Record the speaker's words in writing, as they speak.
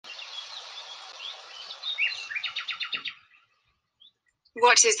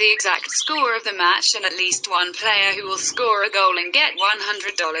What is the exact score of the match and at least one player who will score a goal and get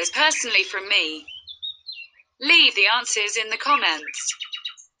 $100 personally from me? Leave the answers in the comments.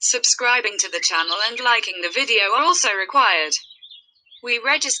 Subscribing to the channel and liking the video are also required. We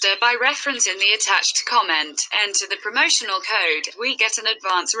register by referencing the attached comment. Enter the promotional code. We get an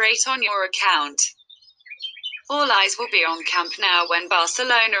advance rate on your account. All eyes will be on Camp Nou when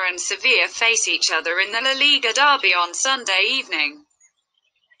Barcelona and Sevilla face each other in the La Liga derby on Sunday evening.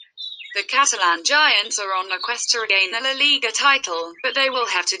 The Catalan Giants are on a quest to regain the La Liga title, but they will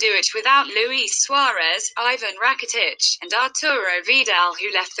have to do it without Luis Suarez, Ivan Rakitic, and Arturo Vidal,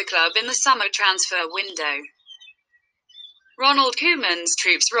 who left the club in the summer transfer window. Ronald Koeman's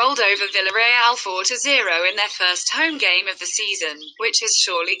troops rolled over Villarreal 4-0 in their first home game of the season, which is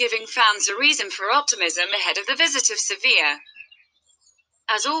surely giving fans a reason for optimism ahead of the visit of Sevilla.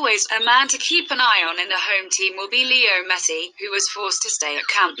 As always, a man to keep an eye on in the home team will be Leo Messi, who was forced to stay at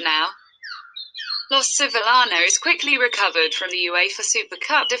Camp Nou. Los Sevillanos quickly recovered from the UEFA Super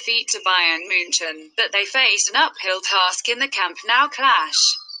Cup defeat to Bayern München, but they faced an uphill task in the Camp Nou clash.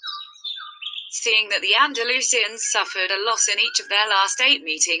 Seeing that the Andalusians suffered a loss in each of their last 8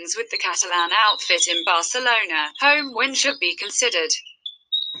 meetings with the Catalan outfit in Barcelona, home win should be considered.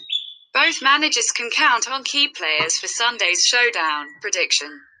 Both managers can count on key players for Sunday's showdown.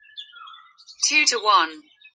 Prediction: 2-1.